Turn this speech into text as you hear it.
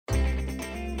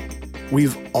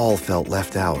We've all felt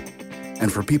left out.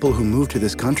 And for people who move to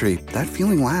this country, that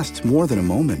feeling lasts more than a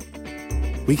moment.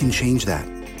 We can change that.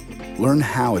 Learn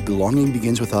how at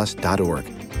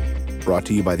belongingbeginswithus.org. Brought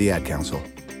to you by the Ad Council.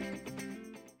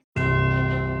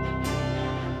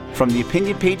 From the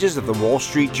opinion pages of the Wall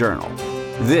Street Journal,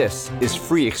 this is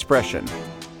Free Expression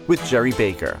with Gerry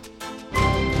Baker.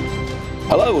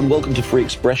 Hello and welcome to Free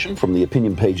Expression from the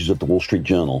opinion pages of the Wall Street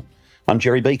Journal. I'm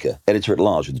Gerry Baker,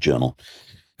 editor-at-large of the Journal.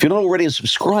 If you're not already a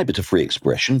subscriber to Free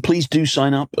Expression, please do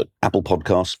sign up at Apple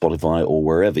Podcasts, Spotify, or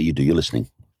wherever you do your listening.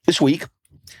 This week,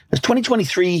 as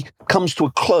 2023 comes to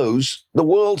a close, the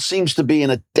world seems to be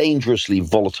in a dangerously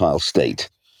volatile state.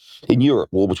 In Europe,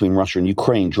 war between Russia and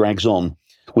Ukraine drags on,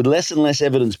 with less and less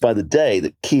evidence by the day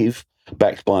that Kyiv,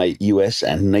 backed by US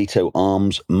and NATO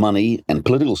arms, money, and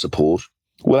political support,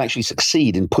 will actually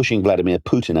succeed in pushing Vladimir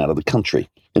Putin out of the country.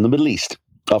 In the Middle East,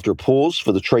 after a pause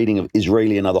for the trading of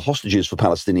Israeli and other hostages for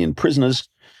Palestinian prisoners,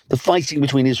 the fighting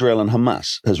between Israel and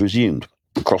Hamas has resumed.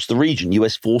 Across the region,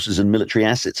 US forces and military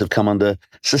assets have come under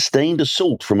sustained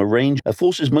assault from a range of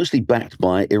forces mostly backed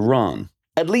by Iran.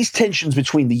 At least tensions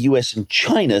between the US and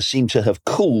China seem to have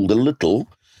cooled a little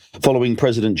following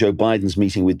President Joe Biden's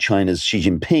meeting with China's Xi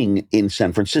Jinping in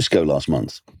San Francisco last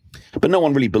month. But no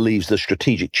one really believes the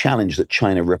strategic challenge that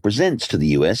China represents to the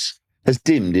US has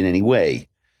dimmed in any way.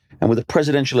 And with a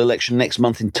presidential election next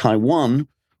month in Taiwan,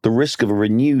 the risk of a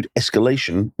renewed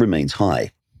escalation remains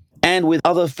high. And with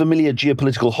other familiar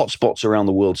geopolitical hotspots around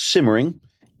the world simmering,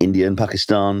 India and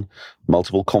Pakistan,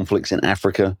 multiple conflicts in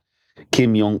Africa,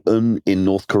 Kim Jong-un in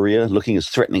North Korea looking as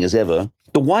threatening as ever,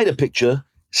 the wider picture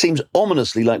seems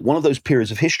ominously like one of those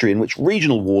periods of history in which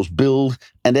regional wars build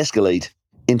and escalate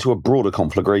into a broader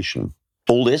conflagration.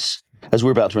 All this as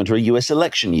we're about to enter a US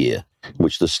election year, in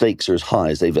which the stakes are as high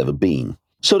as they've ever been.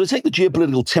 So to take the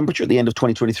geopolitical temperature at the end of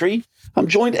 2023, I'm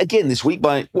joined again this week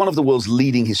by one of the world's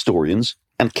leading historians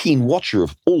and keen watcher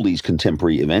of all these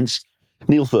contemporary events,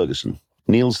 Niall Ferguson.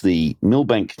 Niall's the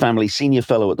Milbank Family Senior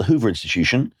Fellow at the Hoover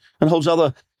Institution and holds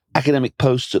other academic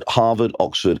posts at Harvard,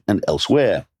 Oxford, and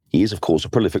elsewhere. He is, of course, a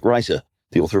prolific writer,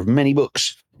 the author of many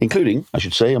books, including, I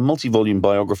should say, a multi-volume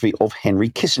biography of Henry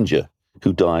Kissinger,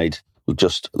 who died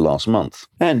just last month.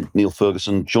 And Niall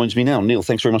Ferguson joins me now. Niall,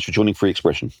 thanks very much for joining Free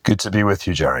Expression. Good to be with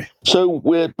you, Gerry. So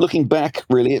we're looking back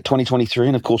really at 2023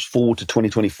 and of course forward to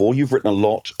 2024. You've written a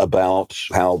lot about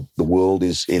how the world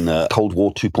is in a Cold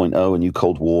War 2.0, a new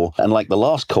Cold War. And like the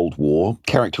last Cold War,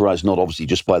 characterized not obviously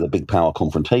just by the big power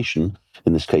confrontation,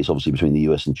 in this case, obviously, between the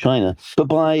US and China, but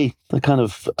by the kind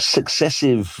of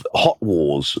successive hot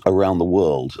wars around the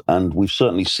world. And we've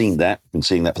certainly seen that, been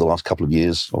seeing that for the last couple of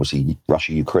years. Obviously,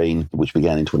 Russia, Ukraine, which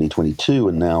began in 2022,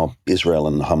 and now Israel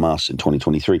and Hamas in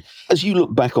 2023. As you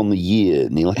look back on the year,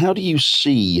 Niall, how do you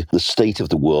see the state of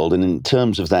the world? And in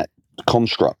terms of that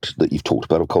construct that you've talked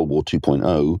about of Cold War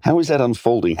 2.0, how is that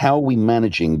unfolding? How are we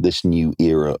managing this new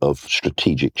era of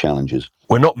strategic challenges?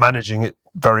 We're not managing it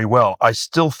very well. I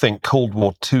still think Cold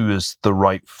War II is the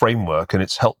right framework, and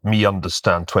it's helped me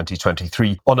understand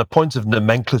 2023. On a point of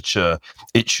nomenclature,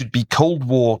 it should be Cold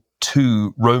War II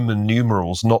Roman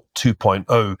numerals, not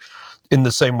 2.0, in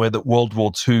the same way that World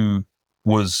War II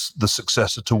was the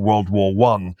successor to World War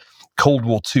I. Cold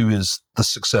War II is the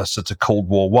successor to Cold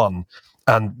War I.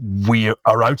 And we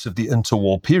are out of the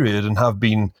interwar period and have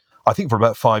been, I think, for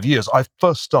about 5 years. I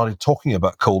first started talking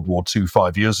about Cold War II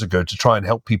 5 years ago to try and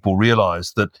help people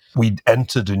realize that we'd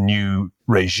entered a new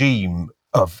regime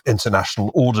of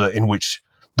international order in which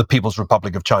the People's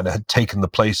Republic of China had taken the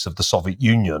place of the Soviet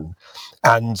Union.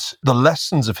 And the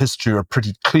lessons of history are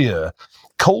pretty clear.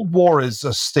 Cold War is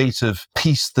a state of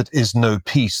peace that is no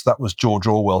peace. That was George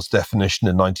Orwell's definition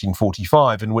in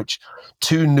 1945, in which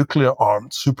two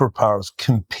nuclear-armed superpowers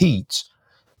compete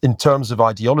in terms of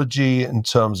ideology, in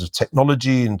terms of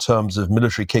technology, in terms of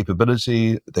military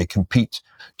capability. They compete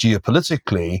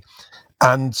geopolitically.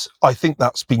 And I think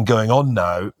that's been going on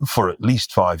now for at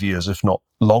least 5 years, if not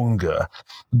longer.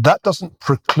 That doesn't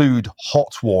preclude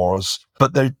hot wars,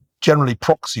 but they're generally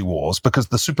proxy wars, because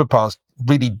the superpowers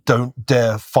really don't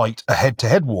dare fight a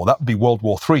head-to-head war. That would be World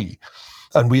War III.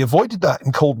 And we avoided that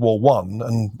in Cold War I,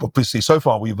 and obviously so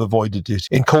far we've avoided it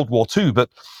in Cold War II,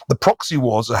 but the proxy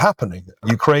wars are happening.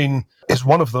 Ukraine is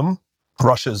one of them.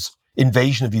 Russia's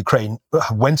invasion of Ukraine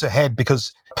went ahead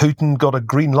because Putin got a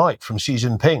green light from Xi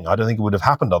Jinping. I don't think it would have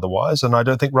happened otherwise, and I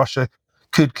don't think Russia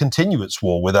could continue its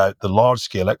war without the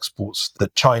large-scale exports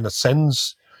that China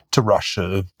sends to Russia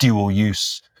of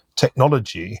dual-use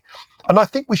technology. And I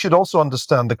think we should also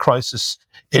understand the crisis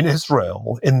in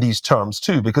Israel in these terms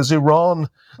too, because Iran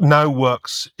now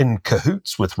works in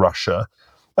cahoots with Russia,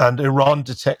 and Iran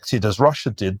detected, as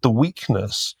Russia did, the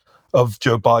weakness of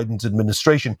Joe Biden's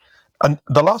administration. And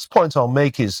the last point I'll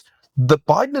make is the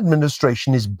Biden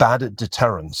administration is bad at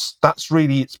deterrence. That's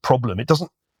really its problem. It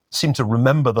doesn't seem to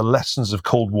remember the lessons of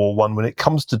Cold War I when it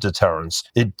comes to deterrence.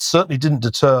 It certainly didn't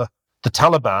deter the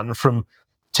Taliban from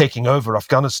taking over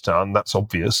Afghanistan, that's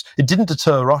obvious. It didn't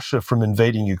deter Russia from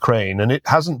invading Ukraine, and it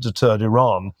hasn't deterred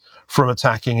Iran from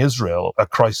attacking Israel, a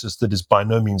crisis that is by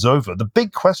no means over. The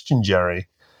big question, Jerry,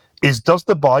 is does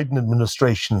the Biden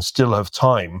administration still have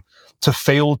time to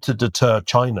fail to deter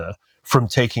China from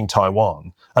taking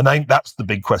Taiwan? And I think that's the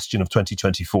big question of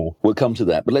 2024. We'll come to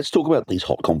that, but let's talk about these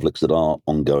hot conflicts that are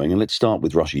ongoing. And let's start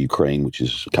with Russia-Ukraine, which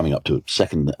is coming up to a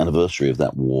second anniversary of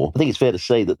that war. I think it's fair to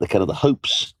say that the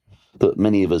hopes that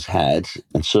many of us had,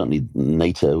 and certainly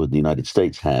NATO and the United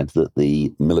States had, that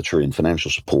the military and financial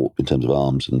support in terms of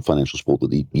arms and financial support that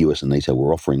the US and NATO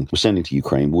were sending to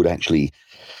Ukraine would actually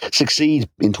succeed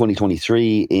in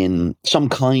 2023 in some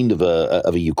kind of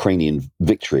a Ukrainian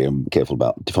victory. I'm careful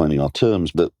about defining our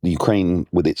terms, but the Ukraine,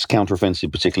 with its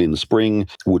counteroffensive, particularly in the spring,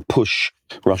 would push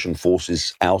Russian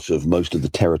forces out of most of the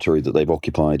territory that they've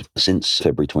occupied since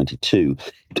February 22.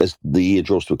 As the year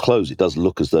draws to a close, it does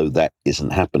look as though that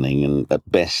isn't happening. And at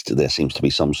best, there seems to be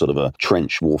some sort of a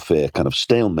trench warfare kind of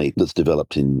stalemate that's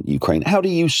developed in Ukraine. How do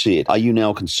you see it? Are you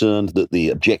now concerned that the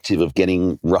objective of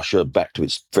getting Russia back to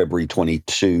its February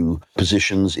 22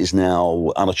 positions is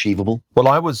now unachievable? Well,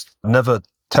 I was never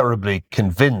terribly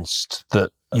convinced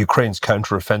that Ukraine's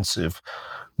counteroffensive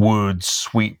would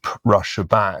sweep Russia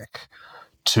back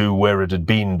to where it had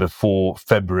been before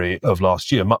February of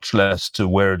last year, much less to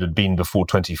where it had been before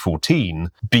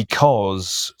 2014,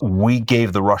 because we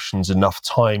gave the Russians enough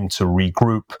time to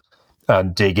regroup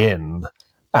and dig in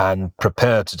and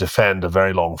prepare to defend a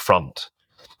very long front.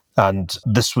 And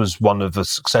this was one of a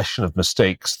succession of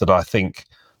mistakes that I think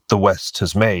the West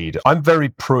has made. I'm very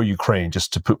pro-Ukraine,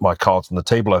 just to put my cards on the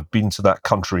table. I've been to that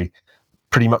country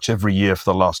pretty much every year for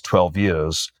the last 12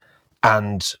 years.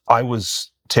 And I was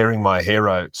tearing my hair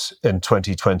out in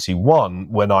 2021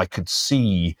 when I could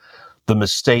see the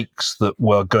mistakes that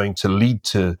were going to lead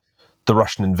to the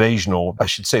Russian invasion, or I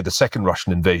should say the second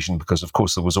Russian invasion, because of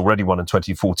course there was already one in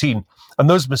 2014. And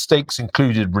those mistakes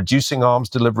included reducing arms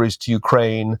deliveries to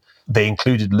Ukraine. They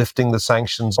included lifting the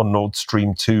sanctions on Nord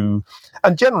Stream 2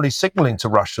 and generally signaling to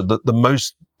Russia that the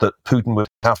most that Putin would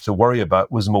have to worry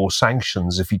about was more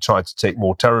sanctions if he tried to take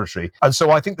more territory. And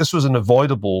so I think this was an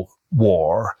avoidable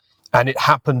war. And it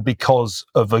happened because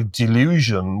of a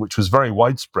delusion, which was very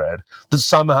widespread, that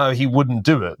somehow he wouldn't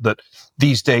do it, that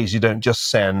these days you don't just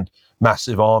send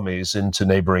massive armies into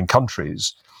neighboring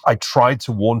countries. I tried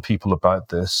to warn people about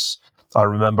this. I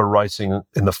remember writing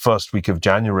in the first week of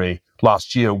January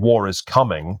last year, war is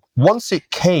coming. Once it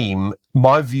came,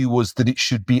 my view was that it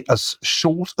should be as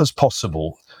short as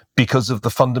possible because of the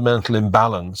fundamental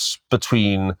imbalance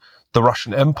between the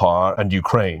Russian Empire and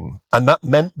Ukraine. And that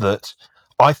meant that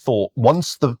I thought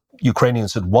once the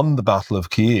Ukrainians had won the Battle of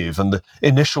Kyiv and the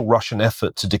initial Russian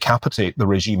effort to decapitate the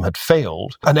regime had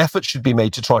failed, an effort should be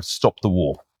made to try to stop the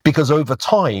war. Because over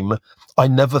time, I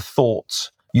never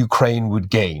thought Ukraine would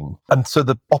gain. And so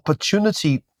the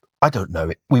opportunity, I don't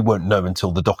know, we won't know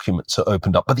until the documents are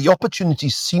opened up, but the opportunity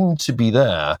seemed to be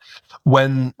there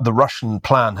when the Russian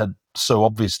plan had so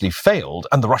obviously failed,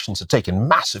 and the Russians had taken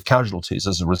massive casualties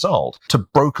as a result, to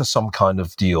broker some kind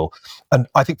of deal. And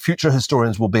I think future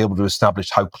historians will be able to establish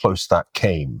how close that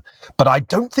came. But I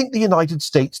don't think the United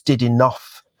States did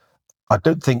enough. I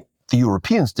don't think the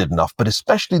Europeans did enough, but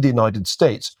especially the United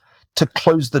States, to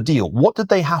close the deal. What did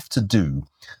they have to do?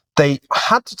 They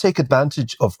had to take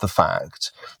advantage of the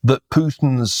fact that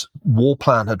Putin's war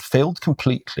plan had failed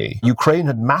completely. Ukraine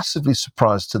had massively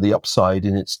surprised to the upside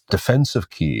in its defense of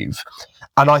Kyiv.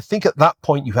 And I think at that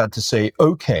point you had to say,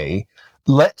 okay,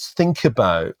 let's think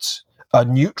about a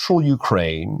neutral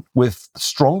Ukraine with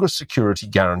stronger security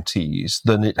guarantees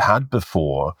than it had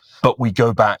before, but we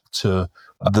go back to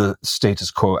the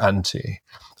status quo ante.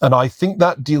 And I think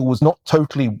that deal was not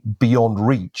totally beyond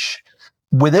reach.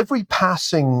 With every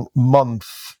passing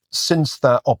month since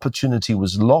that opportunity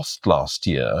was lost last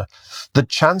year, the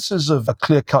chances of a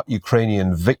clear-cut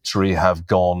Ukrainian victory have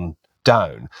gone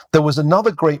down. There was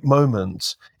another great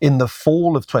moment in the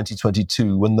fall of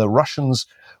 2022 when the Russians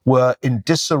were in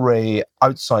disarray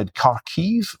outside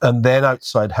Kharkiv and then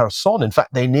outside Kherson. In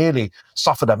fact, they nearly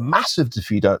suffered a massive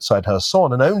defeat outside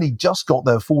Kherson and only just got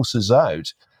their forces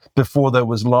out before there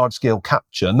was large-scale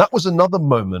capture. And that was another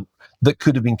moment that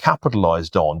could have been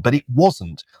capitalized on, but it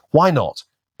wasn't. Why not?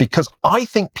 Because I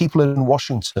think people in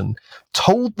Washington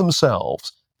told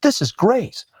themselves, this is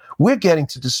great. we're getting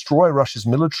to destroy Russia's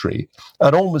military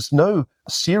at almost no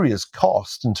serious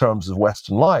cost in terms of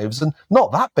Western lives and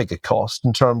not that big a cost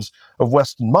in terms of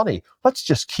Western money. Let's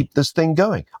just keep this thing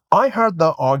going. I heard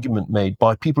that argument made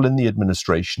by people in the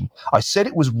administration. I said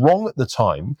it was wrong at the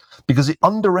time because it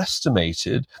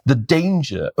underestimated the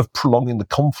danger of prolonging the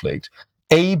conflict.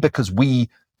 A, because we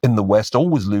in the West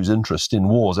always lose interest in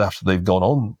wars after they've gone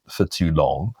on for too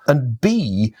long. And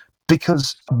B,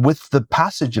 because with the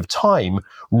passage of time,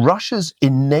 Russia's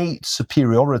innate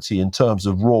superiority in terms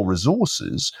of raw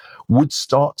resources would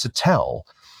start to tell.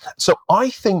 So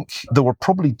I think there were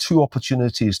probably two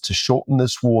opportunities to shorten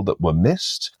this war that were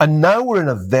missed. And now we're in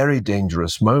a very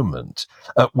dangerous moment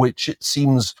at which it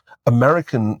seems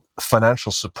American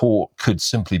financial support could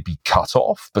simply be cut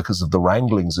off because of the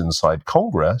wranglings inside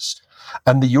Congress.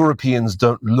 And the Europeans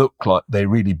don't look like they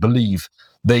really believe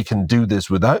they can do this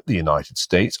without the United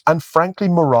States. And frankly,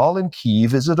 morale in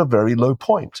Kyiv is at a very low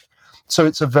point. So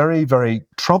it's a very, very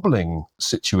troubling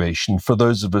situation for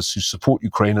those of us who support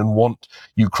Ukraine and want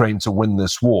Ukraine to win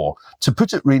this war. To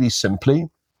put it really simply,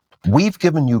 we've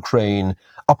given Ukraine,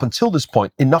 up until this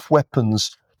point, enough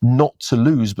weapons not to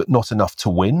lose, but not enough to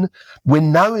win. We're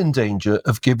now in danger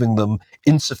of giving them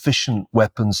insufficient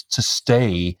weapons to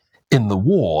stay in the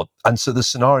war. And so the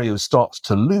scenario starts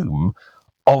to loom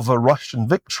of a Russian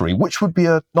victory, which would be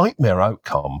a nightmare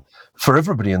outcome for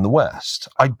everybody in the West.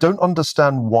 I don't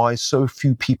understand why so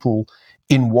few people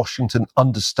in Washington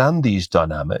understand these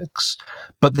dynamics,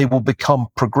 but they will become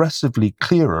progressively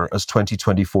clearer as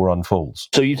 2024 unfolds.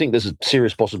 So you think there's a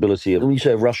serious possibility of, when you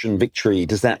say a Russian victory,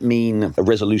 does that mean a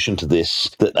resolution to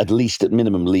this that at least at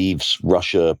minimum leaves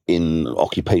Russia in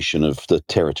occupation of the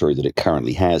territory that it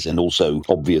currently has, and also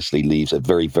obviously leaves a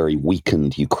very, very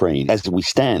weakened Ukraine? As we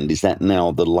stand, is that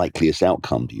now the likeliest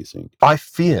outcome, do you think? I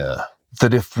fear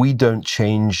that if we don't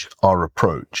change our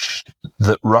approach,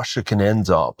 that Russia can end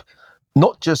up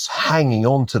not just hanging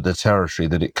on to the territory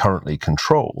that it currently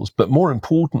controls, but more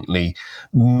importantly,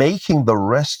 making the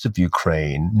rest of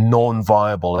Ukraine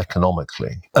non-viable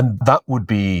economically. And that would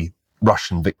be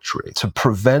Russian victory, to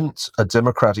prevent a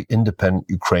democratic, independent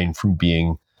Ukraine from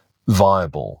being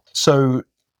viable. So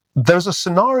there's a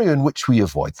scenario in which we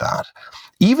avoid that.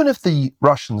 Even if the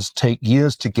Russians take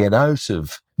years to get out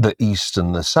of the east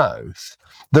and the south,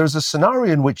 there's a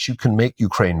scenario in which you can make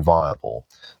Ukraine viable,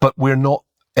 but we're not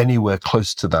anywhere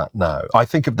close to that now. I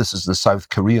think of this as the South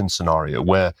Korean scenario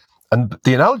where, and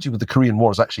the analogy with the Korean War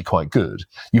is actually quite good.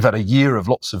 You've had a year of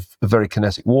lots of very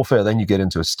kinetic warfare, then you get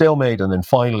into a stalemate, and then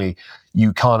finally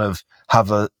you kind of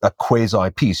have a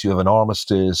quasi-peace. You have an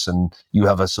armistice and you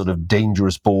have a sort of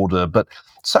dangerous border. But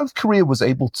South Korea was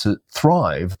able to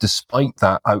thrive despite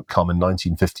that outcome in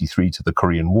 1953 to the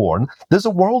Korean War. And there's a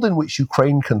world in which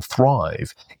Ukraine can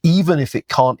thrive, even if it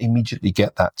can't immediately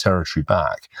get that territory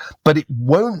back. But it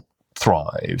won't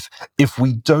thrive if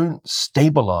we don't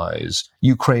stabilize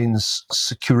Ukraine's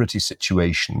security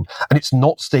situation. And it's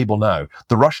not stable now.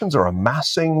 The Russians are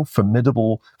amassing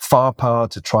formidable firepower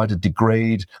to try to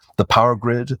degrade the power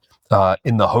grid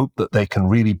in the hope that they can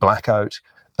really black out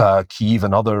Kyiv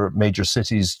and other major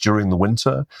cities during the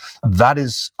winter. That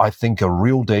is, I think, a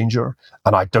real danger.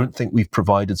 And I don't think we've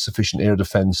provided sufficient air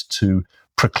defense to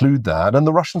preclude that. And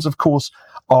the Russians, of course,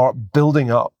 are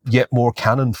building up yet more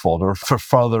cannon fodder for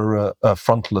further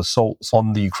frontal assaults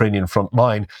on the Ukrainian front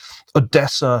line.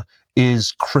 Odessa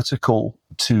is critical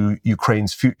to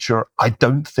Ukraine's future. I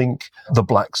don't think the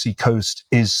Black Sea coast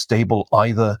is stable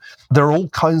either. There are all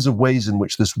kinds of ways in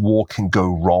which this war can go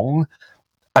wrong.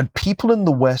 And people in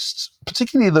the West,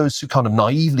 particularly those who kind of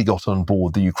naively got on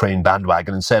board the Ukraine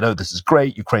bandwagon and said, oh, this is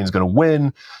great, Ukraine's going to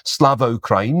win, Slava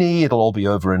Ukraini, it'll all be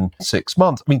over in 6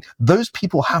 months. I mean, those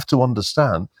people have to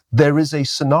understand there is a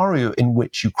scenario in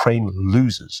which Ukraine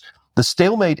loses. The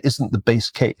stalemate isn't the base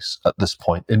case at this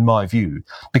point, in my view,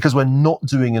 because we're not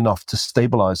doing enough to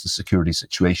stabilize the security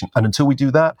situation. And until we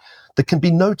do that, there can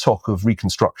be no talk of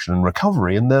reconstruction and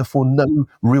recovery, and therefore no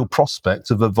real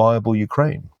prospect of a viable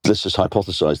Ukraine. Let's just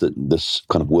hypothesize that this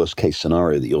kind of worst case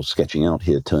scenario that you're sketching out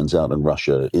here turns out and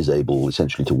Russia is able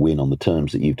essentially to win on the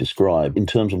terms that you've described. In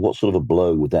terms of what sort of a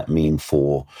blow would that mean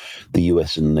for the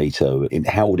US and NATO? And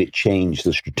how would it change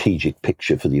the strategic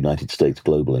picture for the United States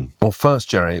globally? Well, first,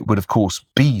 Jerry, it would, of course,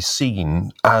 be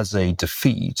seen as a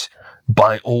defeat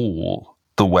by all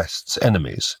the West's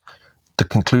enemies. The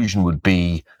conclusion would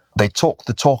be they talk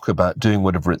the talk about doing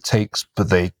whatever it takes, but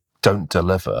they don't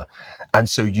deliver. And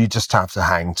so you just have to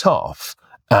hang tough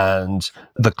and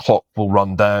the clock will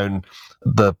run down,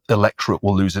 the electorate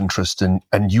will lose interest and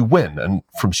you win. And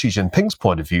from Xi Jinping's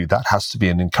point of view, that has to be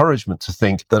an encouragement to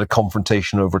think that a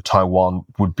confrontation over Taiwan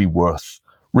would be worth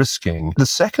risking. The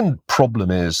second problem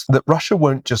is that Russia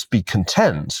won't just be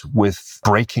content with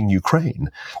breaking Ukraine.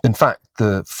 In fact,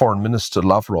 the Foreign Minister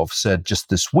Lavrov said just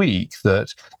this week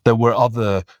that there were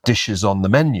other dishes on the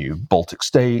menu, Baltic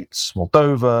states,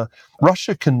 Moldova.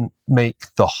 Russia can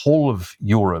make the whole of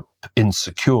Europe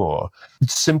insecure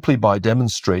simply by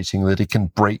demonstrating that it can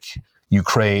break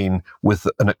Ukraine with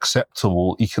an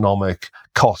acceptable economic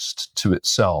cost to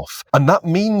itself. And that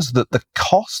means that the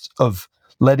cost of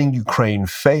letting Ukraine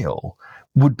fail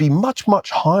would be much, much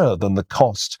higher than the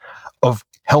cost of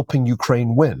helping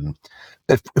Ukraine win.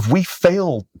 If we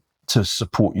fail to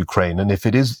support Ukraine, and if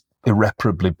it is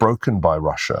irreparably broken by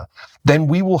Russia, then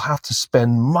we will have to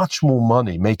spend much more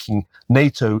money making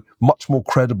NATO much more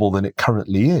credible than it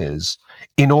currently is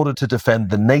in order to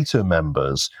defend the NATO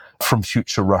members from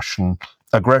future Russian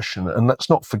aggression. And let's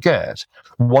not forget,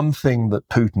 one thing that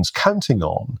Putin's counting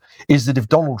on is that if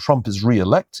Donald Trump is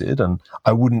re-elected, and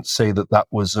I wouldn't say that that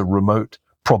was a remote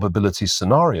probability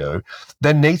scenario,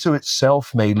 then NATO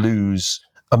itself may lose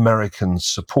American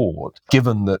support,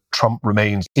 given that Trump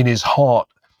remains in his heart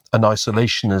an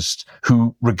isolationist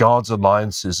who regards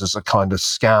alliances as a kind of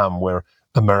scam where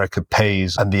America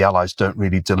pays and the allies don't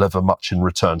really deliver much in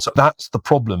return. So that's the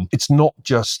problem. It's not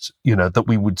just, that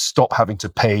we would stop having to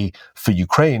pay for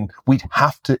Ukraine. We'd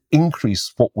have to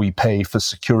increase what we pay for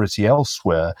security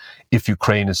elsewhere if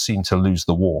Ukraine is seen to lose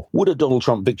the war. Would a Donald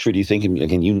Trump victory, do you think,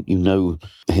 again, you know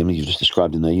him, you've just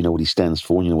described him there, you know what he stands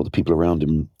for, you know what the people around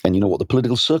him, and you know what the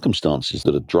political circumstances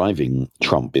that are driving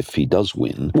Trump if he does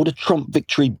win. Would a Trump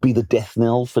victory be the death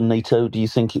knell for NATO? Do you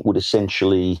think it would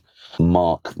essentially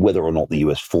mark whether or not the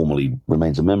US formally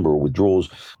remains a member or withdraws?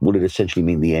 Would it essentially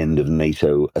mean the end of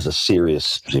NATO as a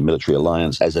serious military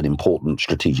alliance, as an important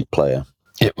strategic player?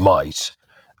 It might.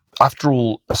 After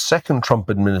all, a second Trump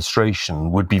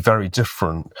administration would be very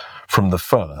different from the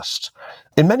first.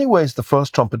 In many ways, the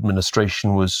first Trump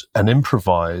administration was an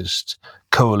improvised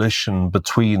coalition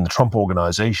between the Trump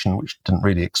organization, which didn't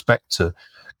really expect to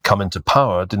come into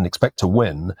power, didn't expect to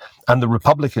win, and the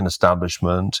Republican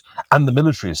establishment and the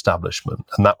military establishment.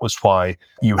 And that was why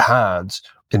you had,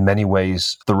 in many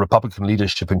ways, the Republican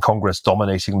leadership in Congress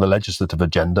dominating the legislative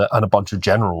agenda and a bunch of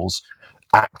generals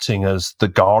acting as the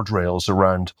guardrails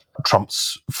around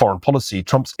Trump's foreign policy.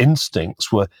 Trump's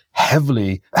instincts were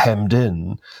heavily hemmed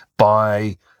in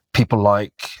by people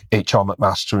like H.R.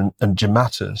 McMaster and Jim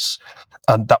Mattis.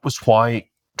 And that was why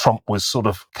Trump was sort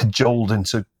of cajoled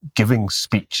into giving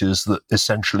speeches that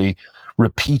essentially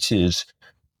repeated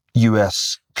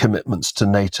US commitments to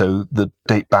NATO that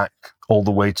date back all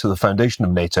the way to the foundation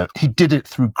of NATO. He did it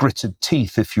through gritted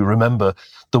teeth, if you remember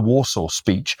the Warsaw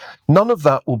speech. None of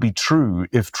that will be true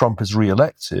if Trump is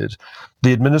re-elected.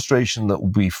 The administration that will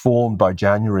be formed by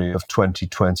January of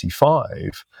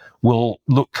 2025 will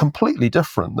look completely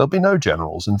different. There'll be no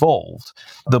generals involved.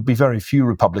 There'll be very few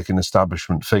Republican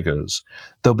establishment figures.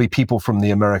 There'll be people from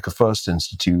the America First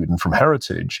Institute and from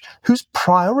Heritage whose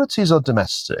priorities are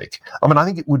domestic. I mean, I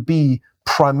think it would be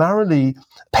primarily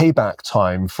payback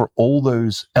time for all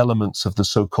those elements of the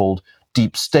so-called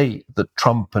deep state that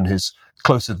Trump and his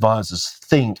close advisors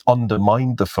think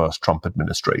undermined the first Trump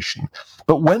administration.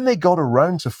 But when they got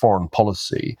around to foreign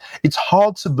policy, it's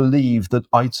hard to believe that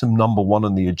item number one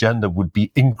on the agenda would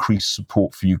be increased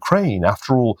support for Ukraine.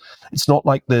 After all, it's not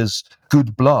like there's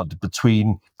good blood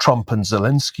between Trump and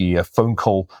Zelensky. A phone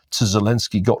call to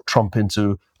Zelensky got Trump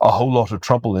into a whole lot of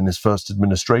trouble in his first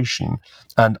administration.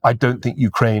 And I don't think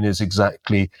Ukraine is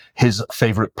exactly his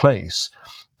favorite place.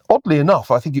 Oddly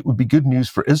enough, I think it would be good news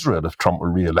for Israel if Trump were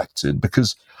re-elected,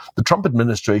 because the Trump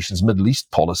administration's Middle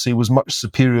East policy was much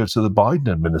superior to the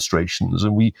Biden administration's,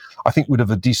 and I think would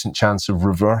have a decent chance of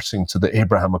reverting to the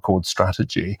Abraham Accord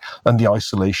strategy and the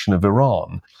isolation of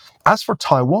Iran. As for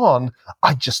Taiwan,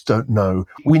 I just don't know.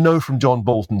 We know from John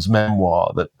Bolton's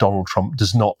memoir that Donald Trump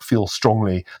does not feel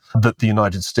strongly that the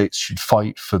United States should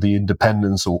fight for the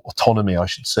independence, or autonomy, I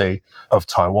should say, of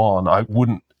Taiwan. I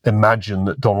wouldn't imagine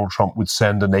that Donald Trump would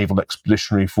send a naval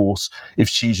expeditionary force if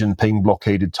Xi Jinping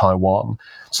blockaded Taiwan.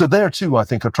 So there too, I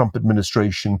think a Trump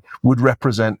administration would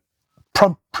represent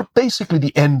basically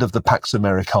the end of the Pax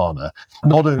Americana,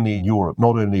 not only in Europe,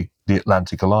 not only the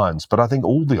Atlantic Alliance, but I think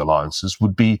all the alliances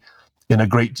would be in a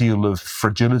great deal of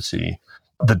fragility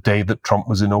the day that Trump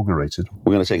was inaugurated.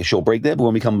 We're going to take a short break there, but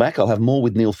when we come back, I'll have more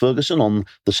with Neil Ferguson on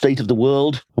the state of the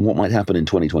world and what might happen in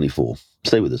 2024.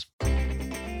 Stay with us.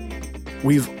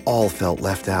 We've all felt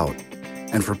left out.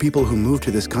 And for people who move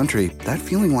to this country, that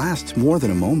feeling lasts more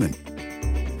than a moment.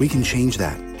 We can change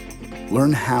that.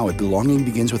 Learn how at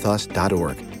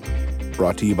belongingbeginswithus.org.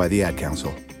 Brought to you by the Ad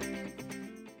Council.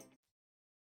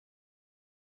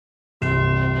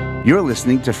 You're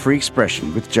listening to Free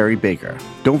Expression with Jerry Baker.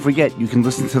 Don't forget, you can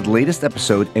listen to the latest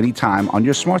episode anytime on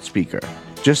your smart speaker.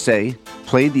 Just say,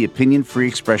 play the Opinion Free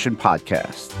Expression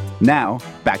podcast. Now,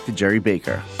 back to Jerry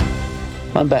Baker.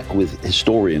 I'm back with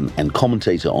historian and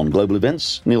commentator on global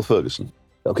events, Neil Ferguson.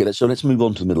 Okay, let's move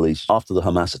on to the Middle East. After the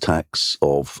Hamas attacks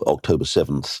of October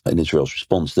 7th in Israel's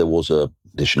response, there was a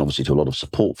addition, obviously, to a lot of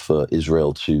support for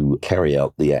Israel to carry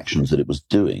out the actions that it was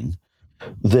doing.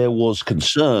 There was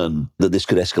concern that this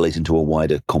could escalate into a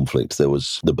wider conflict. There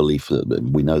was the belief that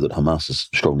we know that Hamas is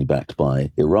strongly backed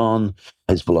by Iran.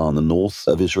 Hezbollah in the north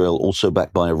of Israel, also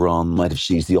backed by Iran, might have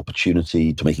seized the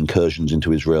opportunity to make incursions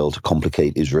into Israel to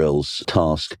complicate Israel's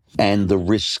task. And the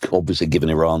risk, obviously,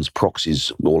 given Iran's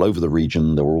proxies all over the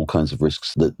region, there were all kinds of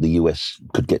risks that the US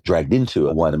could get dragged into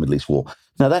a wider Middle East war.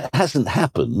 Now, that hasn't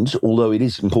happened, although it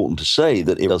is important to say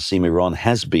that it does seem Iran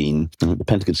has been, the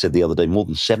Pentagon said the other day, more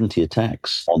than 70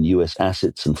 attacks on US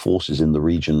assets and forces in the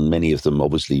region, many of them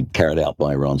obviously carried out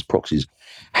by Iran's proxies.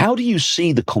 How do you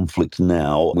see the conflict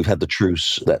now? We've had the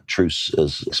truce. That truce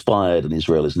has expired, and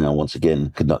Israel is now once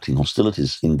again conducting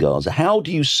hostilities in Gaza. How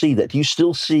do you see that? Do you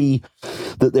still see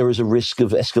that there is a risk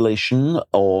of escalation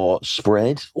or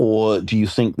spread, or do you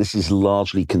think this is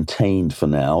largely contained for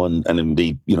now? And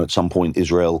indeed, at some point,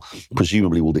 Israel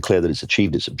presumably will declare that it's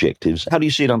achieved its objectives. How do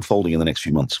you see it unfolding in the next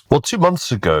few months? Well, 2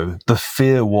 months ago, the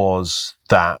fear was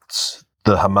that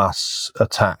the Hamas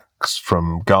attacks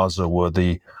from Gaza were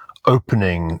the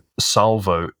opening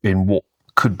salvo in what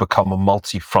could become a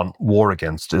multi-front war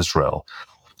against Israel.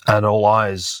 And all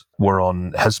eyes were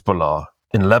on Hezbollah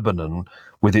in Lebanon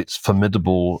with its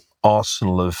formidable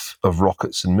arsenal of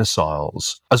rockets and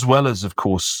missiles, as well as, of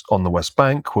course, on the West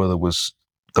Bank, where there was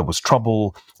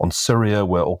trouble, on Syria,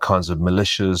 where all kinds of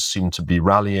militias seemed to be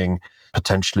rallying.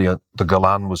 Potentially the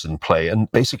Golan was in play.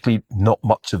 And basically not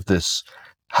much of this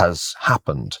has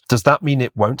happened. Does that mean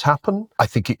it won't happen? I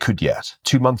think it could yet.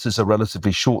 2 months is a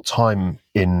relatively short time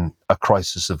in a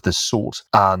crisis of this sort.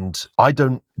 And I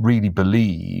don't really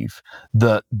believe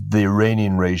that the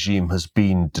Iranian regime has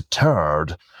been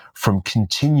deterred from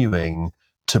continuing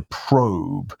to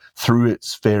probe through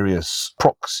its various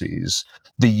proxies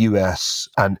the US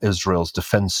and Israel's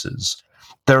defenses.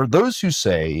 There are those who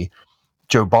say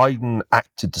Joe Biden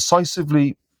acted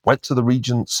decisively, went to the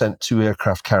region, sent 2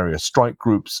 aircraft carrier strike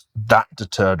groups. That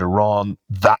deterred Iran.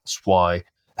 That's why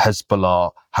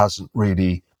Hezbollah hasn't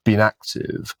really been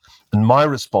active. And my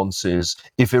response is,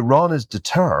 if Iran is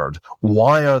deterred,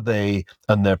 why are they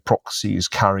and their proxies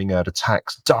carrying out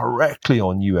attacks directly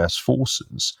on US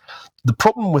forces? The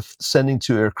problem with sending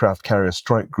 2 aircraft carrier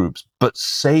strike groups, but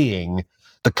saying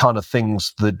the kind of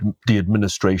things that the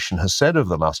administration has said over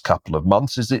the last couple of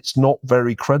months, is it's not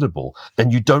very credible.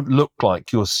 And you don't look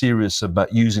like you're serious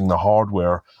about using the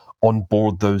hardware on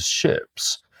board those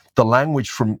ships. The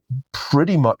language from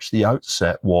pretty much the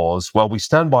outset was, well, we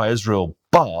stand by Israel,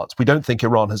 but we don't think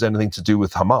Iran has anything to do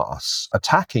with Hamas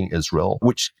attacking Israel,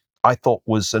 which I thought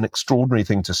was an extraordinary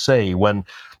thing to say when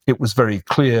it was very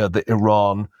clear that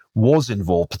Iran was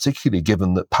involved, particularly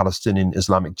given that Palestinian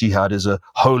Islamic Jihad is a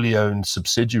wholly owned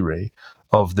subsidiary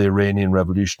of the Iranian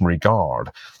Revolutionary Guard.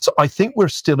 So I think we're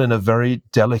still in a very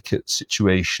delicate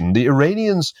situation. The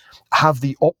Iranians have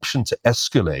the option to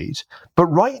escalate, but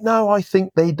right now I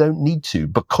think they don't need to,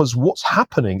 because what's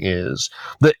happening is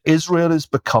that Israel is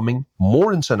becoming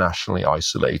more internationally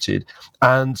isolated,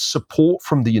 and support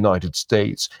from the United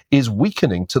States is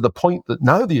weakening to the point that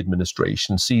now the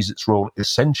administration sees its role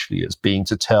essentially as being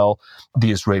to tell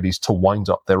the Israelis to wind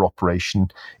up their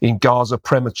operation in Gaza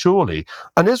prematurely.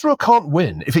 And Israel can't win.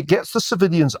 If it gets the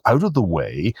civilians out of the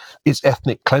way, it's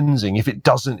ethnic cleansing. If it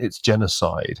doesn't, it's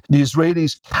genocide. The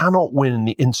Israelis cannot win in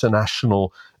the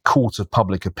international court of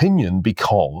public opinion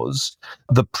because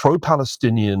the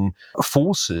pro-Palestinian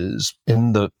forces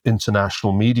in the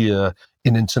international media,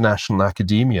 in international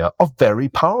academia, are very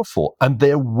powerful, and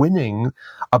they're winning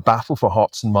a battle for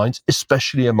hearts and minds,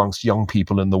 especially amongst young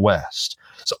people in the West.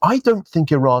 So I don't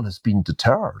think Iran has been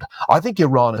deterred. I think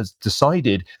Iran has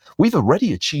decided we've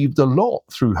already achieved a lot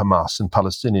through Hamas and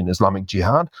Palestinian Islamic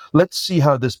Jihad. Let's see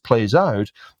how this plays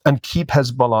out and keep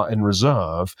Hezbollah in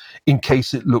reserve in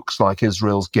case it looks like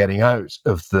Israel's getting out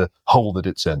of the hole that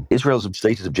it's in. Israel's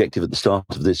stated objective at the start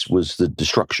of this was the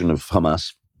destruction of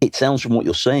Hamas. It sounds from what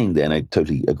you're saying there, and I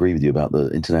totally agree with you about the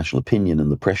international opinion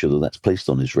and the pressure that's placed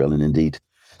on Israel, and indeed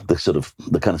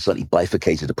the kind of slightly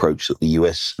bifurcated approach that the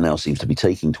US now seems to be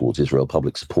taking towards Israel,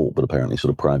 public support, but apparently sort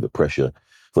of private pressure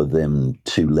for them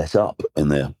to let up in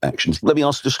their actions. Let me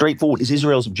ask just straightforward, is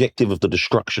Israel's objective of the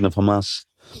destruction of Hamas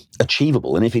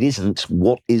achievable? And if it isn't,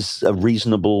 what is a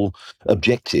reasonable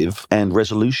objective and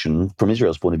resolution from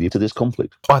Israel's point of view to this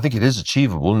conflict? I think it is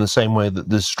achievable in the same way that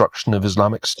the destruction of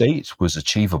Islamic State was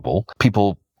achievable.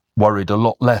 People worried a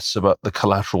lot less about the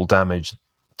collateral damage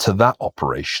to that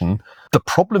operation. The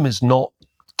problem is not,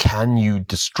 can you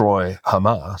destroy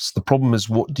Hamas? The problem is,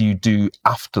 what do you do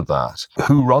after that?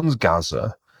 Who runs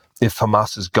Gaza? If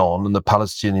Hamas is gone and the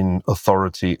Palestinian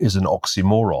Authority is an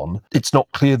oxymoron, it's not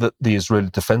clear that the Israeli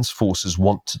Defense Forces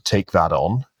want to take that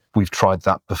on. We've tried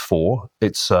that before.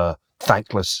 It's a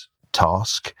thankless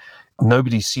task.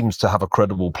 Nobody seems to have a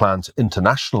credible plan to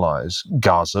internationalize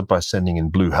Gaza by sending in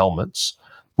blue helmets,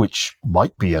 which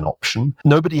might be an option.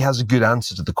 Nobody has a good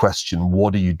answer to the question,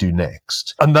 what do you do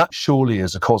next? And that surely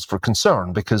is a cause for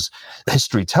concern, because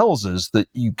history tells us that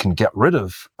you can get rid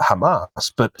of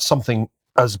Hamas, but something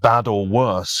as bad or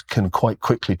worse can quite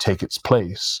quickly take its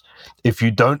place if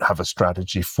you don't have a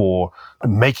strategy for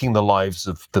making the lives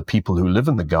of the people who live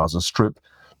in the Gaza Strip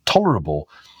tolerable.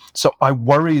 So I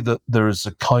worry that there is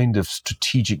a kind of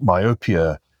strategic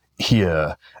myopia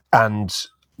here. And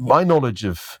my knowledge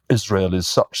of Israel is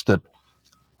such that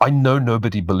I know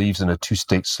nobody believes in a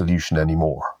two-state solution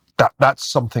anymore. That's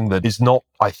something that is not,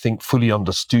 I think, fully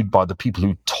understood by the people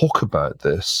who talk about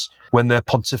this when they're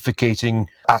pontificating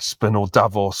Aspen or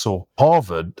Davos or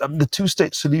Harvard. The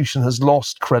two-state solution has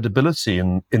lost credibility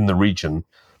in the region.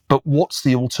 But what's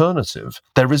the alternative?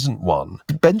 There isn't one.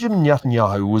 Benjamin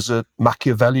Netanyahu was a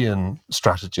Machiavellian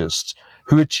strategist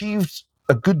who achieved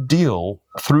a good deal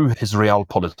through his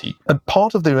realpolitik. And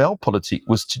part of the realpolitik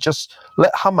was to just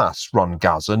let Hamas run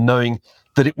Gaza, knowing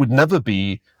that it would never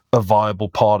be a viable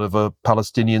part of a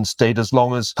Palestinian state as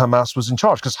long as Hamas was in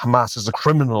charge, because Hamas is a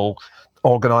criminal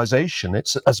organization.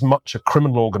 It's as much a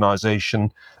criminal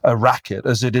organization, a racket,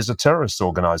 as it is a terrorist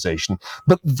organization.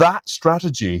 But that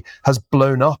strategy has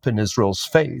blown up in Israel's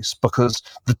face because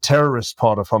the terrorist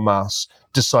part of Hamas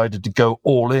decided to go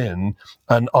all in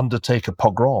and undertake a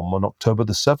pogrom on October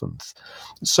the 7th.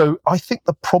 So I think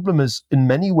the problem is in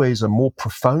many ways a more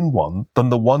profound one than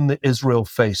the one that Israel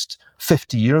faced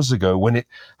 50 years ago when it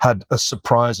had a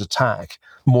surprise attack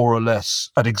more or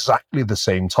less at exactly the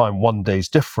same time, one day's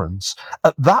difference.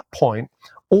 At that point,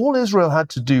 all Israel had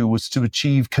to do was to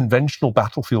achieve conventional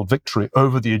battlefield victory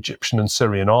over the Egyptian and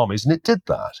Syrian armies, and it did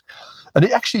that. And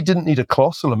it actually didn't need a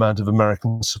colossal amount of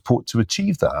American support to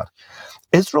achieve that.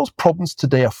 Israel's problems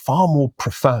today are far more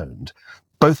profound,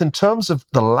 both in terms of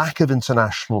the lack of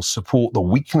international support, the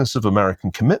weakness of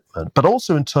American commitment, but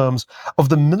also in terms of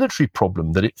the military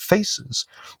problem that it faces.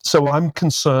 So I'm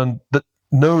concerned that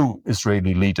no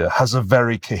Israeli leader has a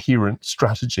very coherent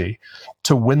strategy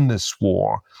to win this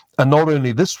war. And not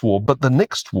only this war, but the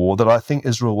next war that I think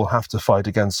Israel will have to fight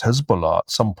against Hezbollah at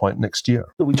some point next year.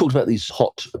 We talked about these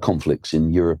hot conflicts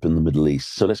in Europe and the Middle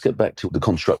East. So let's get back to the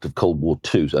construct of Cold War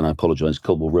II. And I apologize,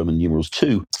 Cold War Roman numerals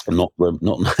 2, not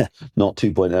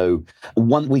 2.0.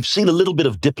 One, we've seen a little bit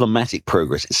of diplomatic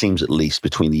progress, it seems, at least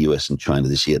between the US and China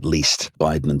this year. At least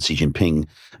Biden and Xi Jinping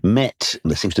met.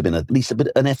 There seems to have been at least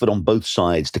an effort on both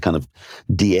sides to kind of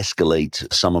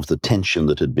de-escalate some of the tension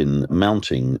that had been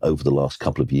mounting over the last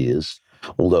couple of years.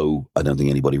 Although I don't think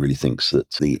anybody really thinks that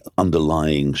the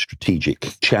underlying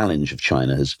strategic challenge of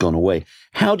China has gone away.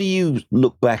 How do you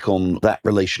look back on that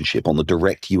relationship, on the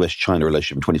direct US-China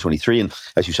relationship in 2023? And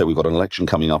as you say, we've got an election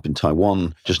coming up in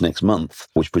Taiwan just next month,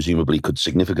 which presumably could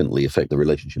significantly affect the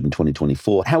relationship in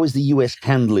 2024. How is the US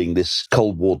handling this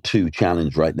Cold War II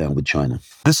challenge right now with China?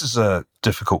 This is a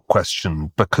difficult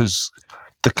question because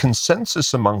the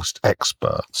consensus amongst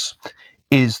experts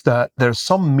is that there's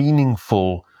some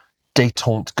meaningful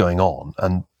détente going on,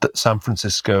 and that San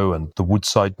Francisco and the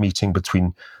Woodside meeting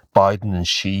between Biden and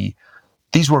Xi,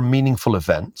 these were meaningful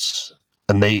events,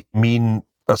 and they mean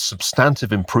a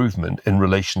substantive improvement in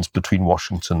relations between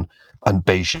Washington and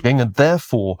Beijing, and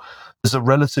therefore there's a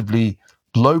relatively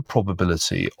low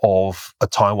probability of a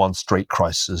Taiwan Strait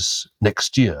crisis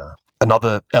next year.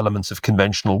 Another element of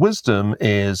conventional wisdom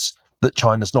is that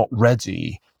China's not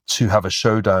ready to have a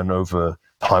showdown over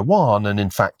Taiwan. And in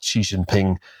fact, Xi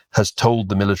Jinping has told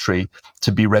the military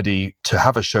to be ready to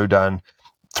have a showdown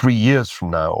 3 years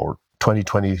from now, or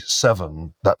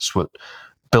 2027. That's what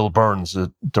Bill Burns,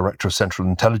 the director of Central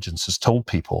Intelligence, has told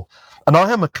people. And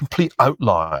I am a complete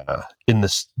outlier in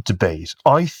this debate.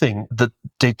 I think that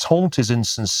détente is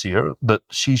insincere, that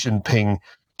Xi Jinping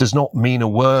does not mean a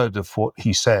word of what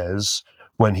he says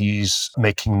when he's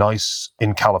making nice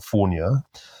in California,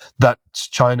 that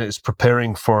China is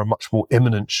preparing for a much more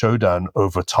imminent showdown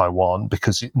over Taiwan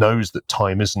because it knows that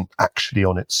time isn't actually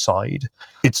on its side.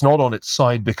 It's not on its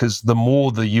side because the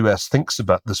more the US thinks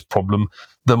about this problem,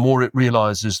 the more it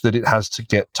realizes that it has to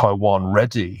get Taiwan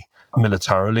ready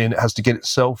militarily, and it has to get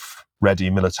itself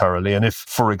ready militarily. And if,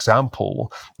 for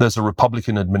example, there's a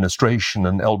Republican administration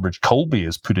and Elbridge Colby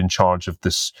is put in charge of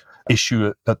this issue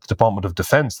at the Department of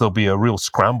Defense, there'll be a real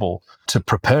scramble to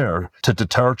prepare to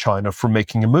deter China from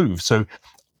making a move. So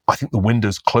I think the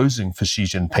window's closing for Xi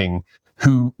Jinping,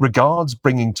 who regards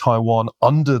bringing Taiwan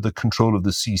under the control of the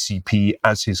CCP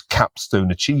as his capstone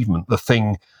achievement, the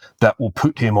thing that will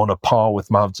put him on a par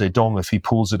with Mao Zedong if he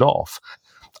pulls it off.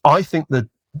 I think that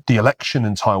the election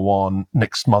in Taiwan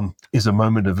next month is a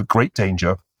moment of great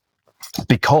danger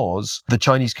because the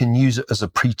Chinese can use it as a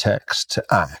pretext to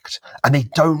act, and they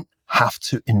don't have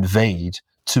to invade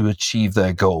to achieve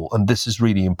their goal. And this is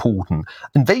really important.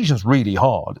 Invasion's really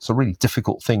hard. It's a really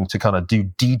difficult thing to kind of do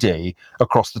D-Day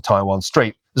across the Taiwan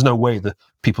Strait. There's no way the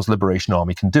People's Liberation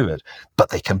Army can do it, but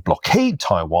they can blockade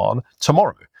Taiwan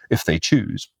tomorrow if they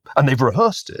choose. And they've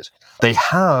rehearsed it. They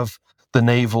have the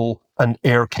naval and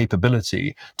air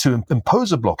capability to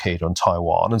impose a blockade on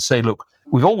Taiwan and say, look,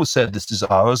 we've always said this is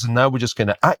ours, and now we're just going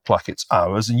to act like it's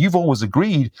ours. And you've always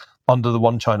agreed under the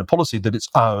One China policy that it's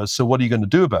ours, so what are you going to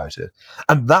do about it?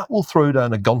 And that will throw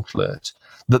down a gauntlet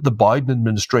that the Biden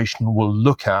administration will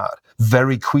look at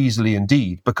very queasily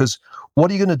indeed, because what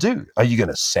are you going to do? Are you going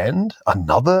to send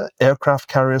another aircraft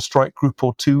carrier strike group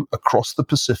or two across the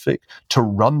Pacific to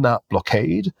run that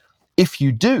blockade? If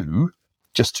you do,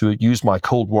 just to use my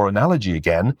Cold War analogy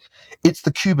again, it's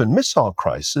the Cuban Missile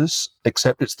Crisis,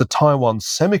 except it's the Taiwan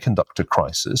semiconductor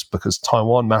crisis, because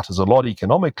Taiwan matters a lot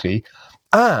economically.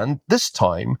 And this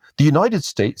time, the United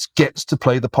States gets to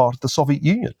play the part of the Soviet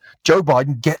Union. Joe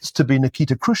Biden gets to be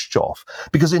Nikita Khrushchev,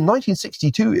 because in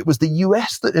 1962, it was the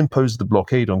US that imposed the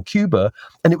blockade on Cuba,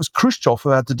 and it was Khrushchev who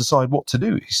had to decide what to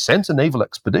do. He sent a naval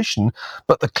expedition,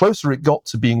 but the closer it got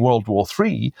to being World War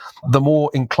III, the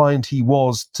more inclined he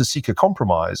was to seek a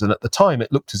compromise. And at the time,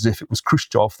 it looked as if it was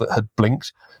Khrushchev that had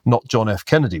blinked, not John F.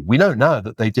 Kennedy. We know now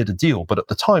that they did a deal, but at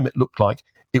the time, it looked like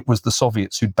it was the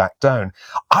Soviets who'd backed down.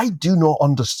 I do not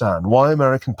understand why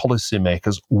American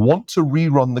policymakers want to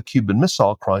rerun the Cuban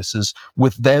Missile Crisis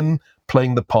with them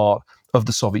playing the part of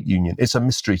the Soviet Union. It's a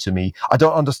mystery to me. I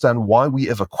don't understand why we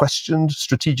ever questioned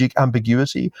strategic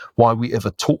ambiguity, why we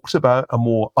ever talked about a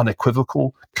more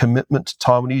unequivocal commitment to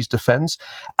Taiwanese defense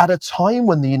at a time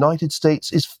when the United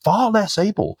States is far less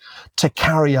able to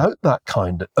carry out that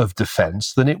kind of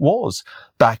defense than it was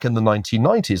back in the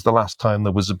 1990s, the last time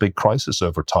there was a big crisis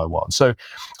over Taiwan. So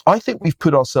I think we've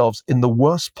put ourselves in the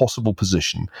worst possible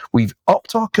position. We've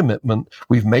upped our commitment,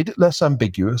 we've made it less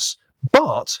ambiguous,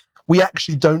 but we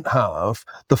actually don't have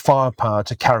the firepower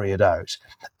to carry it out.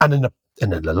 And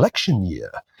in an election year,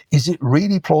 is it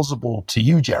really plausible to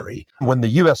you, Jerry, when the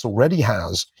US already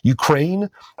has Ukraine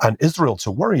and Israel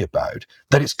to worry about,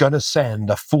 that it's going to send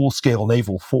a full-scale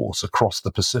naval force across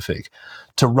the Pacific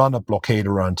to run a blockade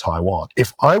around Taiwan?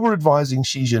 If I were advising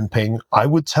Xi Jinping, I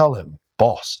would tell him,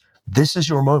 boss, this is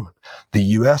your moment. The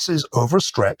US is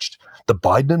overstretched. The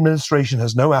Biden administration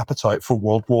has no appetite for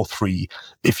World War III.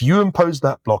 If you impose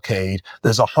that blockade,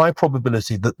 there's a high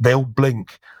probability that they'll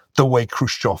blink the way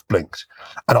Khrushchev blinked.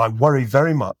 And I worry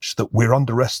very much that we're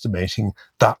underestimating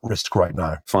that risk right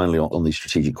now. Finally, on these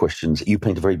strategic questions, you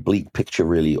paint a very bleak picture,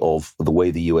 really, of the way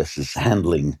the US is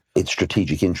handling its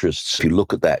strategic interests. If you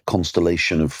look at that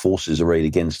constellation of forces arrayed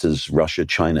against us, Russia,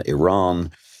 China,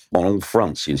 Iran, on all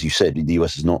fronts, as you said, the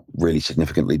US has not really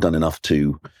significantly done enough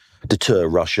to deter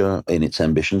Russia in its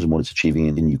ambitions and what it's achieving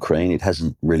in Ukraine. It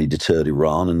hasn't really deterred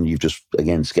Iran, and you've just,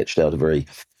 again, sketched out a very,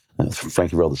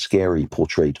 frankly, rather scary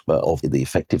portrait of the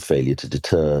effective failure to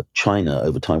deter China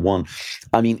over Taiwan.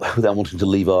 I mean, without wanting to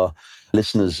leave our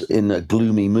listeners in a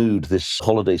gloomy mood this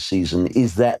holiday season,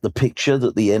 is that the picture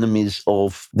that the enemies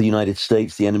of the United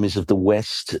States, the enemies of the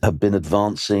West, have been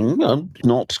advancing,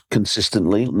 not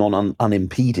consistently, not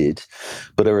unimpeded,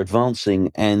 but are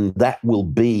advancing, and that will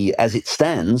be, as it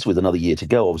stands, with another year to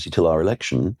go, obviously, till our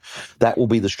election, that will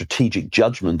be the strategic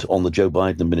judgment on the Joe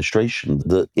Biden administration,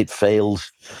 that it failed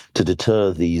to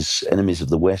deter these enemies of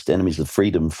the West, enemies of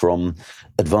freedom, from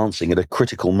advancing at a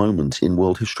critical moment in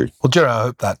world history. Well, Jerry, I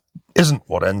hope that isn't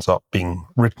what ends up being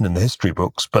written in the history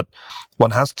books, but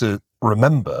one has to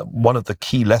remember one of the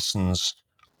key lessons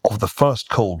of the first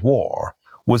Cold War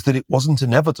was that it wasn't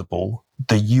inevitable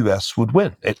the US would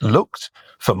win. It looked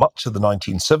for much of the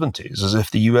 1970s as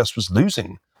if the US was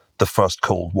losing the first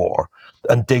Cold War,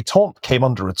 and détente came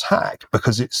under attack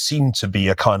because it seemed to be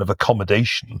a kind of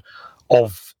accommodation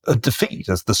of a defeat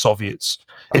as the Soviets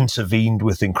intervened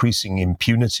with increasing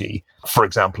impunity, for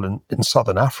example, in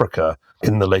southern Africa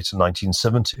in the later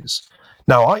 1970s.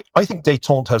 Now, I think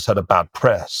détente has had a bad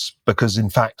press because, in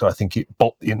fact, I think it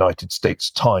bought the United States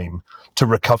time to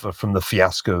recover from the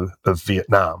fiasco of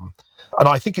Vietnam. And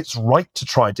I think it's right to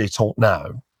try détente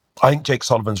now. I think Jake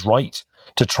Sullivan's right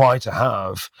to try to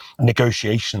have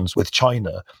negotiations with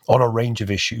China on a range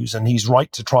of issues. And he's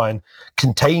right to try and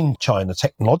contain China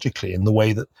technologically in the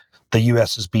way that the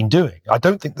US has been doing. I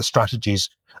don't think the strategy is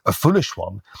a foolish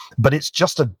one, but it's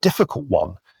just a difficult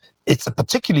one. It's a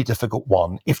particularly difficult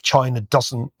one if China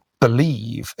doesn't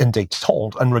believe in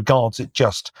détente and regards it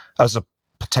just as a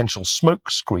potential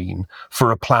smokescreen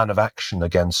for a plan of action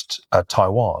against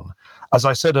Taiwan. As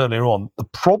I said earlier on, the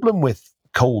problem with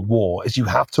Cold War is you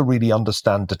have to really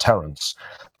understand deterrence.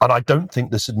 And I don't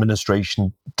think this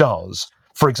administration does.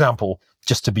 For example,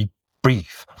 just to be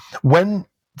brief, when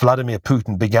Vladimir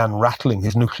Putin began rattling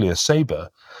his nuclear saber,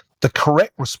 the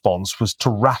correct response was to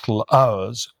rattle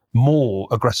ours more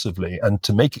aggressively and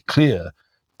to make it clear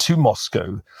to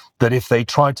Moscow that if they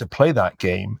tried to play that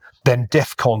game, then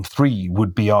DEFCON 3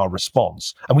 would be our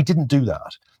response. And we didn't do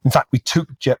that. In fact, we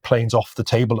took jet planes off the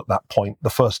table at that point, the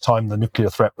first time the nuclear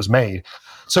threat was made.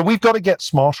 So we've got to get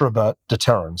smarter about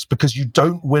deterrence because you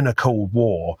don't win a Cold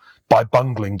War by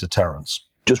bungling deterrence.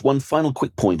 Just one final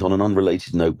quick point on an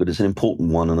unrelated note, but it's an important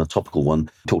one and a topical one.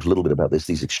 We talked a little bit about this,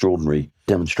 these extraordinary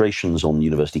demonstrations on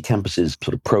university campuses,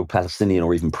 sort of pro-Palestinian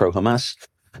or even pro-Hamas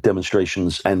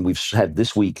demonstrations. And we've had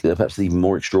this week perhaps the even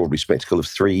more extraordinary spectacle of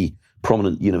 3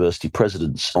 prominent university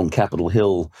presidents on Capitol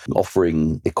Hill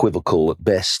offering equivocal, at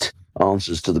best,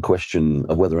 answers to the question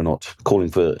of whether or not calling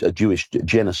for a Jewish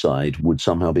genocide would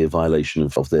somehow be a violation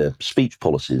of their speech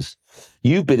policies.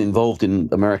 You've been involved in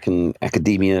American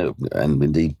academia and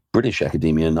indeed British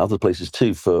academia and other places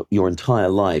too for your entire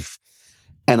life.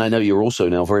 And I know you're also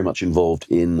now very much involved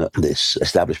in this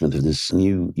establishment of this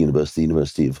new university, the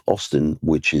University of Austin,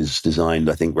 which is designed,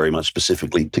 I think, very much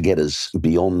specifically to get us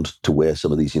beyond to where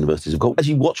some of these universities have gone. As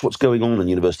you watch what's going on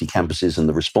university campuses and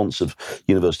the response of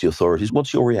university authorities,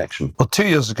 what's your reaction? Well, 2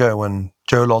 years ago when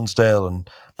Joe Lonsdale and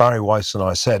Barry Weiss and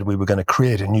I said we were going to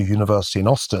create a new university in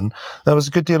Austin, there was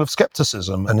a good deal of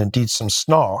skepticism and indeed some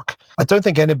snark. I don't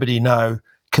think anybody now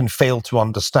can fail to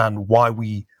understand why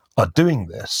we are doing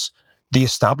this. The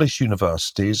established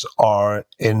universities are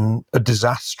in a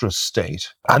disastrous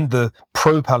state, and the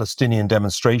pro-Palestinian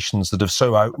demonstrations that have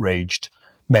so outraged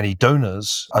many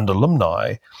donors and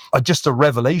alumni are just a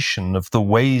revelation of the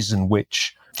ways in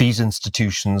which these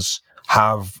institutions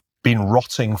have been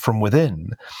rotting from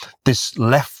within. This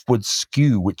leftward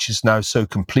skew, which is now so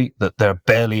complete that there are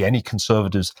barely any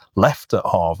conservatives left at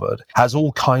Harvard, has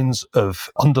all kinds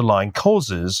of underlying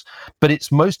causes, but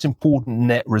its most important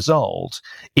net result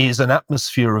is an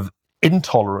atmosphere of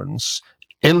intolerance,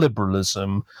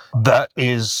 illiberalism that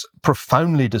is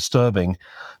profoundly disturbing,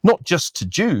 not just to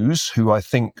Jews, who I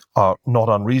think are not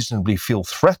unreasonably feel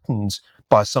threatened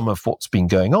by some of what's been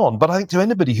going on, but I think to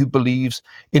anybody who believes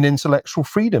in intellectual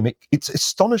freedom. It's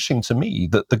astonishing to me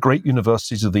that the great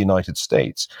universities of the United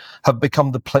States have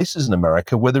become the places in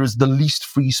America where there is the least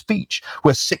free speech,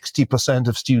 where 60%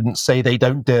 of students say they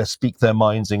don't dare speak their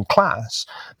minds in class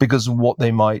because of what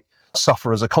they might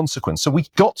suffer as a consequence. So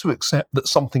we've got to accept that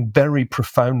something very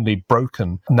profoundly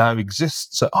broken now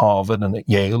exists at Harvard and at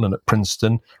Yale and at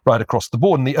Princeton, right across the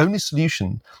board. And the only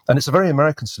solution, and it's a very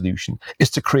American solution, is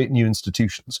to create new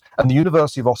institutions. And the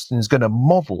University of Austin is going to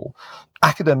model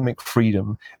academic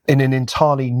freedom in an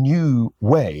entirely new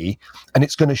way. And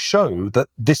it's going to show that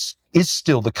this is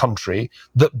still the country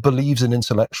that believes in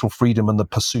intellectual freedom and the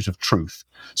pursuit of truth.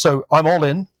 So I'm all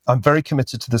in. I'm very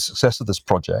committed to the success of this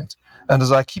project. And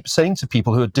as I keep saying to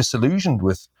people who are disillusioned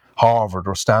with Harvard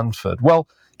or Stanford, well,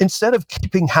 instead of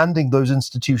handing those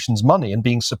institutions money and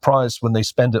being surprised when they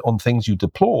spend it on things you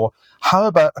deplore, how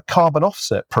about a carbon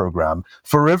offset program?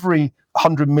 For every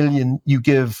 100 million you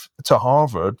give to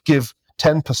Harvard, give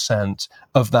 10%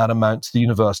 of that amount to the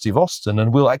University of Austin,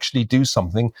 and we'll actually do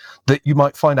something that you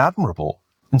might find admirable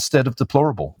instead of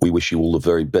deplorable. We wish you all the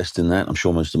very best in that. I'm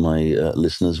sure most of my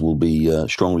listeners will be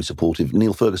strongly supportive.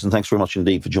 Neil Ferguson, thanks very much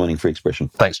indeed for joining Free Expression.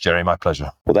 Thanks, Jerry. My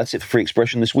pleasure. Well, that's it for Free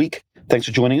Expression this week. Thanks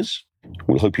for joining us.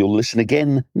 We'll hope you'll listen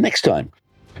again next time.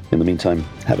 In the meantime,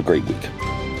 have a great week.